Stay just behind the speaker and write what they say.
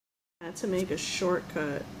To make a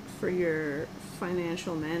shortcut for your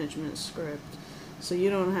financial management script so you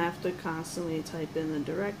don't have to constantly type in the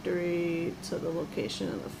directory to the location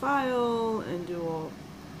of the file and do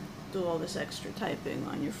all this extra typing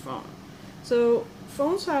on your phone. So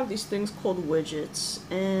phones have these things called widgets,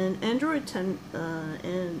 and Android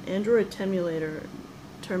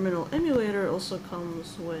Terminal Emulator also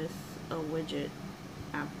comes with a widget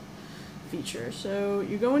app feature. So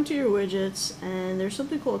you go into your widgets and there's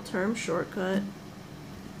something called term shortcut.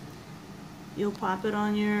 You'll pop it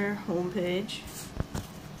on your home page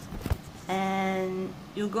and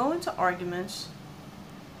you'll go into arguments,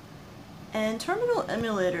 and Terminal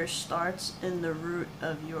Emulator starts in the root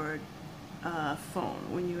of your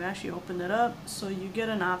phone when you actually open it up, so you get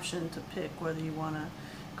an option to pick whether you want to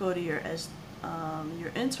go to your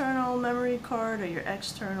internal memory card or your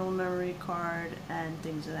external memory card and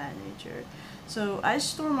things of that nature. So I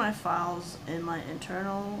store my files in my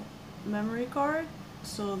internal memory card,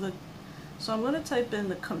 so I'm going to type in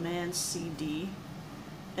the command CD,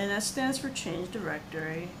 and that stands for change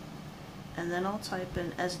directory, and then I'll type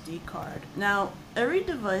in SD card. Now every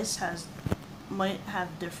device might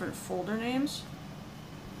have different folder names,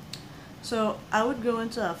 so I would go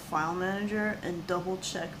into a file manager and double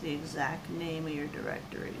check the exact name of your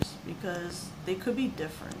directories because they could be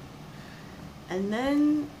different. And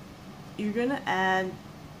then you're gonna add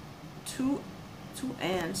two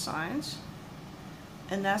and signs,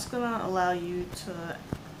 and that's gonna allow you to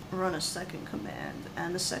run a second command,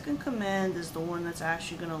 and the second command is the one that's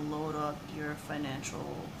actually gonna load up your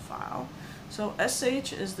financial file. So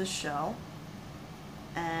sh is the shell,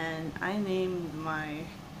 and I named my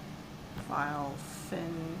file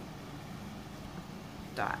fin.sh,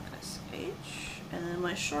 and then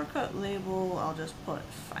my shortcut label I'll just put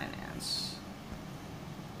finance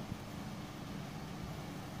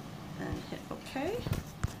and hit OK,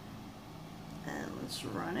 and let's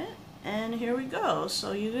run it, and here we go.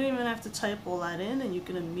 So you don't even have to type all that in, and you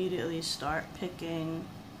can immediately start picking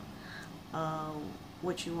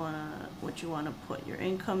what you wanna put, your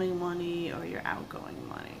incoming money or your outgoing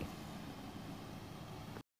money.